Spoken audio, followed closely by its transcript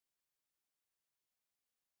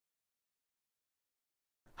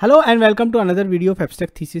Hello and welcome to another video of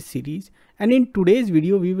abstract thesis series, and in today's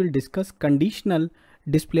video we will discuss conditional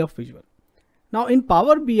display of visual. Now in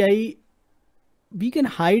Power BI we can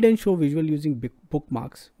hide and show visual using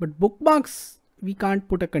bookmarks, but bookmarks we can't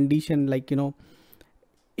put a condition like,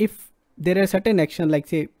 if there are certain action, like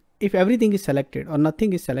say if everything is selected or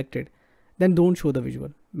nothing is selected, then don't show the visual.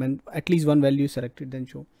 When at least one value is selected, then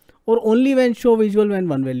show, or only when show visual when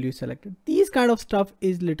one value is selected. These kind of stuff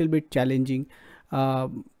is little bit challenging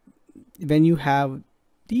when you have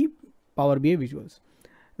the Power BI visuals.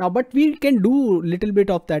 Now, but we can do little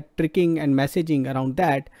bit of that tricking and messaging around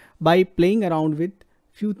that by playing around with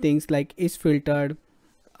few things like is filtered,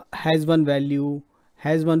 has one value,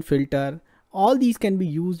 has one filter. All these can be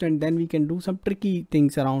used, and then we can do some tricky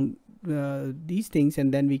things around these things,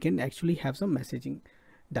 and then we can actually have some messaging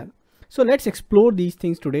done. So let's explore these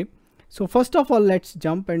things today. So first of all, let's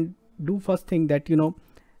jump and do first thing that,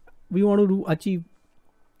 we want to achieve.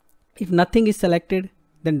 If nothing is selected,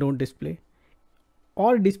 then don't display,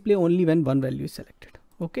 or display only when one value is selected.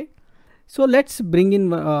 Okay, so let's bring in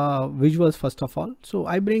visuals first of all. So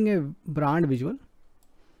I bring a brand visual.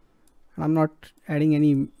 I'm not adding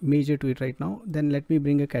any major to it right now. Then let me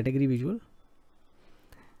bring a category visual,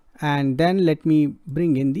 and then let me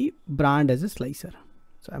bring in the brand as a slicer.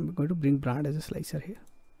 So I'm going to bring brand as a slicer here.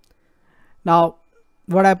 Now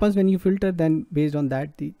what happens when you filter, then based on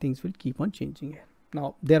that the things will keep on changing here.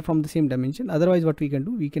 Now they're from the same dimension. Otherwise what we can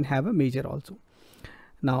do, we can have a measure also.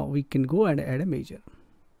 Now we can go and add a measure.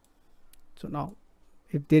 So now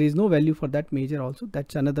if there is no value for that measure also,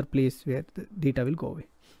 that's another place where the data will go away.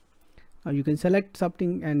 Now you can select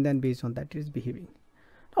something, and then based on that it is behaving.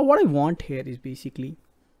 Now what I want here is basically,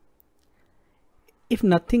 if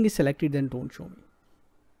nothing is selected, then don't show me.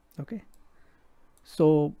 Okay,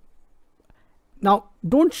 so now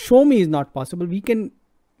don't show me is not possible. We can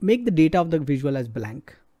make the data of the visual as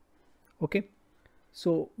blank. Okay,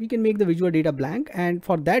 so we can make the visual data blank, and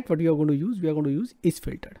for that what we are going to use, is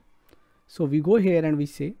filtered. So we go here and we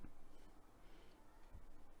say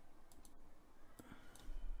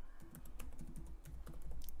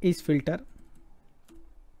is filter,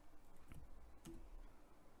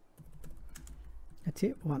 let's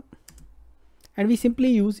say 1, and we simply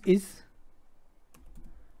use is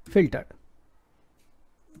filtered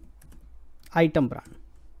item brand.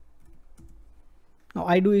 Now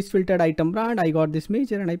I do is filtered item brand. I got this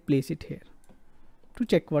measure and I place it here to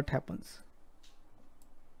check what happens.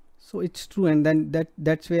 So it's true, and then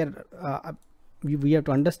that's where we have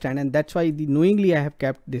to understand, and that's why knowingly I have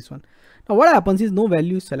kept this one. Now what happens is no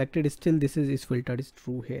value is selected, still this is filtered is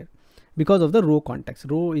true here because of the row context.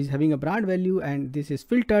 Row is having a brand value, and this is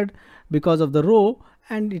filtered because of the row,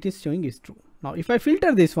 and it is showing is true. Now if I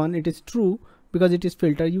filter this one, it is true because it is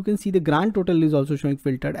filtered. You can see the grand total is also showing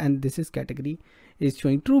filtered, and this is category is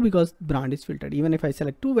showing true because brand is filtered. Even if I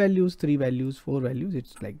select 2 values, 3 values, 4 values,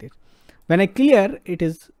 it's like this. When I clear, it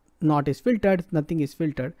is not is filtered, nothing is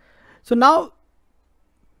filtered. So now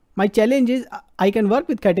my challenge is I can work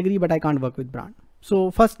with category, but I can't work with brand.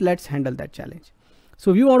 So first let's handle that challenge.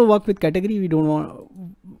 So we want to work with category, we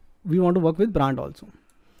want to work with brand also.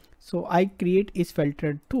 So I create is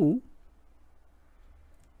filtered 2,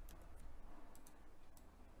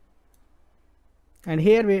 and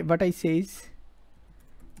here what I say is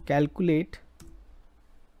calculate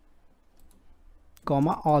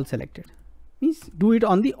comma all selected, means do it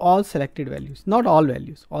on the all selected values, not all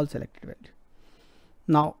values, all selected values.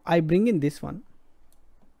 Now I bring in this one.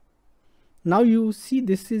 Now you see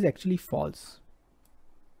this is actually false.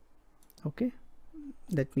 Okay,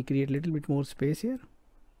 let me create a little bit more space here.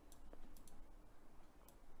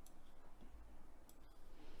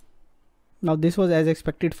 Now this was as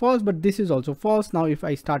expected false, but this is also false. Now if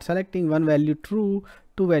I start selecting, 1 value true,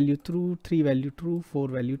 2 value true, 3 value true, 4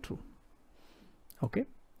 value true. Okay,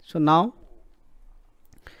 so now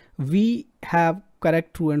we have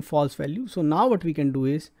correct, true and false value. So now what we can do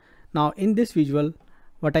is, now in this visual,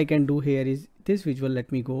 what I can do here is this visual,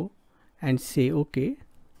 let me go and say, okay,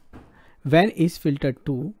 when is filtered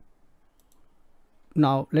 2.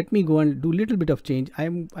 Now let me go and do little bit of change. I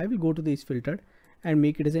will go to this filtered and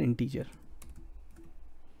make it as an integer.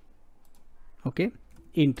 Okay,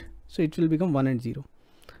 int, so it will become 1 and 0.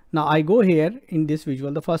 Now I go here in this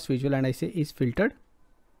visual, the first visual, and I say is filtered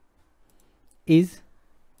is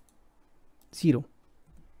 0,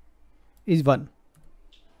 is 1,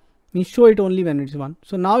 means show it only when it is 1.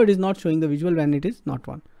 So now it is not showing the visual when it is not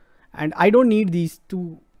 1, and I don't need these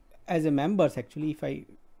two as a members. Actually,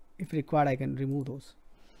 if required, I can remove those.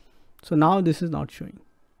 So now this is not showing.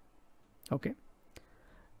 Okay,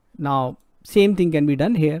 now same thing can be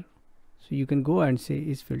done here. So you can go and say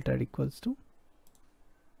is filtered equals to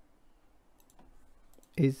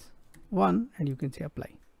is 1 and you can say apply.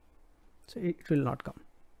 So it will not come.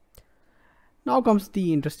 Now comes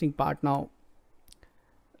the interesting part. Now,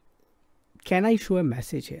 can I show a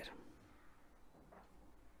message here?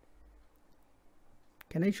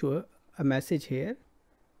 Can I show a message here?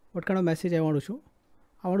 What kind of message I want to show?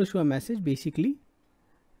 I want to show a message basically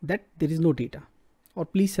that there is no data, or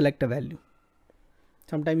please select a value.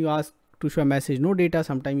 Sometimes you ask to show a message no data,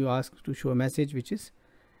 sometimes you ask to show a message which is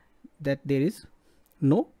that there is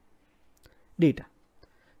no data.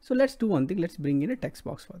 So let's do one thing, let's bring in a text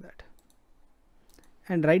box for that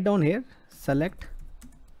and write down here select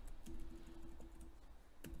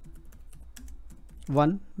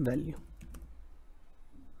one value.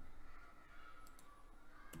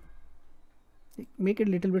 Make it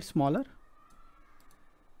a little bit smaller.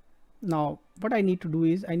 Now what I need to do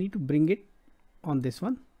is I need to bring it on this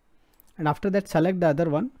one, and after that select the other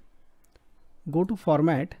one, go to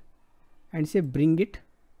format and say bring it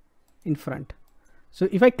in front. So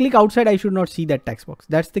if I click outside, I should not see that text box.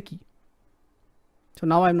 That's the key. So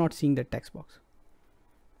now I'm not seeing that text box.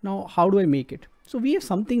 Now how do I make it? So we have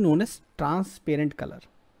something known as transparent color,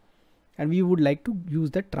 and we would like to use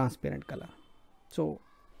that transparent color. So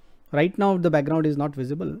right now the background is not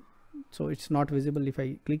visible, so it's not visible. If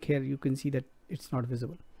I click here, you can see that it's not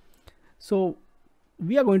visible. So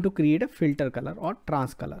we are going to create a filter color or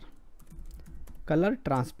color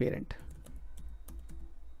transparent.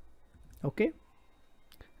 Okay,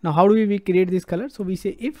 now how do we create this color? So we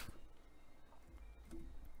say if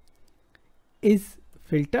is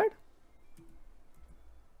filtered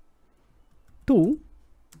to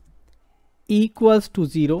equals to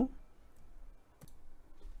 0.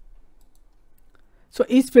 So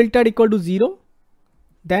is filtered equal to 0,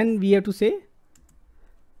 then we have to say,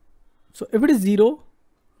 so if it is 0,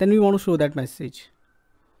 then we want to show that message,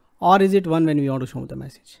 or is it 1 when we want to show the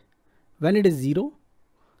message? When it is 0,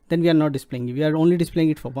 then we are not displaying it, we are only displaying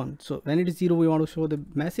it for 1. So when it is 0, we want to show the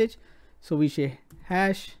message, so we say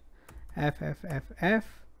hash FFFF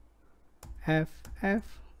FF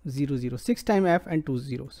 00, 6 times F and 2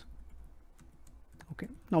 zeros. Okay,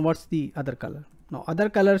 now what's the other color? Now other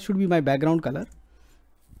color should be my background color,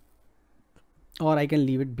 or I can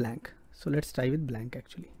leave it blank. So let's try with blank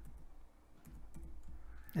actually,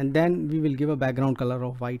 and then we will give a background color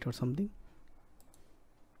of white or something.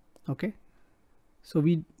 Okay, so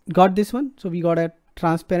we got this one. So we got a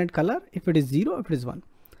transparent color if it is 0, if it is 1.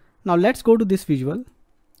 Now let's go to this visual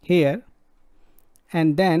here,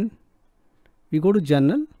 and then we go to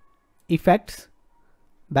general, effects,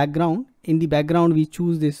 background. In the background we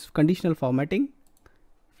choose this conditional formatting,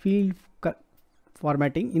 field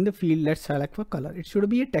formatting. In the field, let's select for color. It should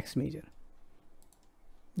be a text major,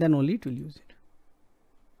 then only it will use it.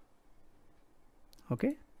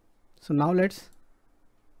 Okay, so now now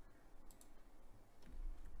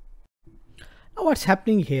what's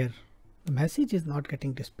happening here? The message is not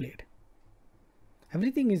getting displayed.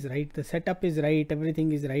 Everything is right, the setup is right,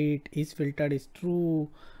 everything is right, is filtered is true,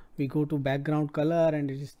 we go to background color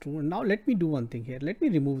and it is true. Now let me do one thing here, let me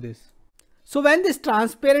remove this. So when this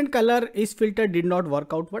transparent color is filtered did not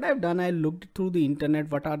work out, what I've done, I looked through the internet,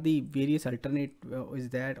 what are the various alternate is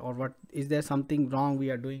that, or what is there something wrong we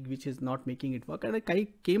are doing which is not making it work, and I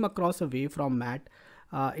came across a way from Matt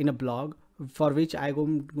in a blog, for which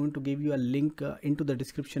I'm going to give you a link into the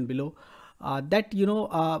description below, that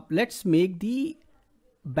let's make the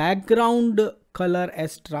background color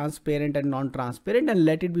as transparent and non-transparent and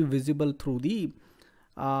let it be visible through the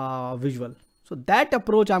visual. So that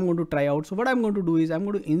approach I'm going to try out. So what I'm going to do is I'm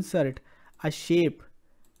going to insert a shape,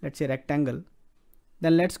 let's say rectangle.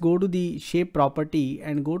 Then let's go to the shape property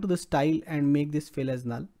and go to the style and make this fill as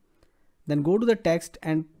null. Then go to the text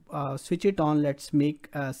and switch it on. Let's make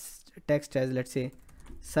text as, let's say,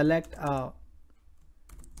 select a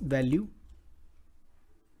value.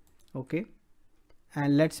 Okay,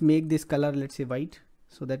 and let's make this color, let's say white,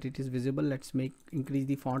 so that it is visible. Let's increase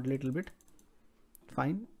the font a little bit.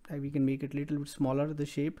 Fine, we can make it a little bit smaller, the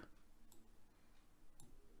shape.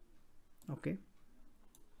 Okay,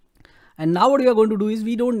 and now what we are going to do is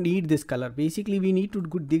we don't need this color. Basically we need to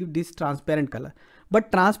give this transparent color, but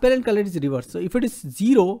transparent color is reverse. So if it is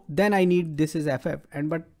 0, then I need this is FF, and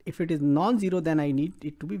but if it is non-zero, then I need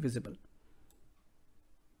it to be visible.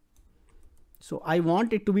 So I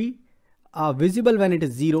want it to be visible when it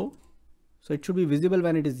is 0. So it should be visible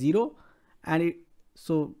when it is 0, and it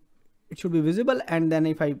should be visible. And then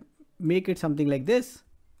if I make it something like this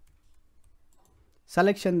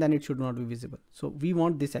selection, then it should not be visible. So we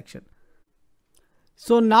want this action.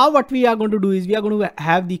 So now what we are going to do is we are going to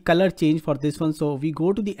have the color change for this one. So we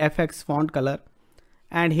go to the FX font color,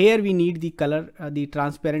 and here we need the color, the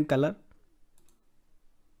transparent color.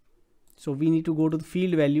 So we need to go to the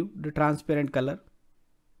field value, the transparent color.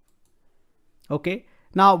 Okay.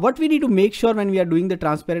 Now what we need to make sure when we are doing the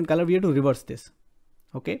transparent color, we have to reverse this.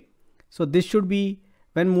 Okay. So this should be,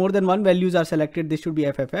 when more than one values are selected, this should be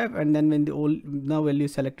FFF, and then when the all now value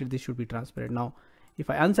is selected, this should be transparent. Now if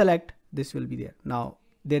I unselect, this will be there. Now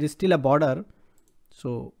there is still a border,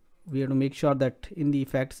 so we have to make sure that in the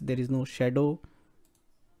effects there is no shadow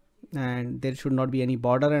and there should not be any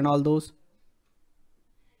border and all those.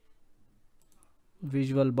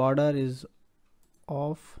 Visual border is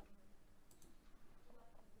off,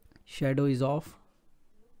 shadow is off.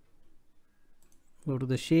 Go to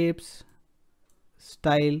the shapes,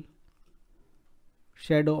 style,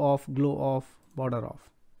 shadow off, glow off, border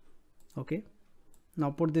off. Okay.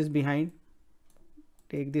 Now put this behind,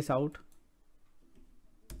 take this out.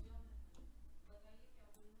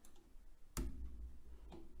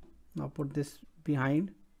 Now put this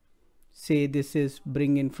behind, say this is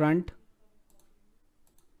bring in front.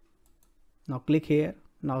 Now click here,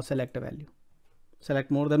 now select a value,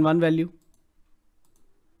 select more than one value.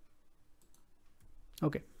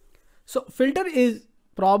 Okay. So filter is,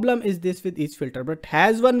 problem is this with each filter, but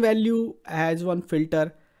has one value, has one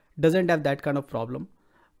filter, doesn't have that kind of problem.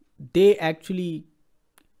 They actually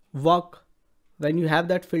work when you have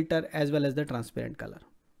that filter as well as the transparent color.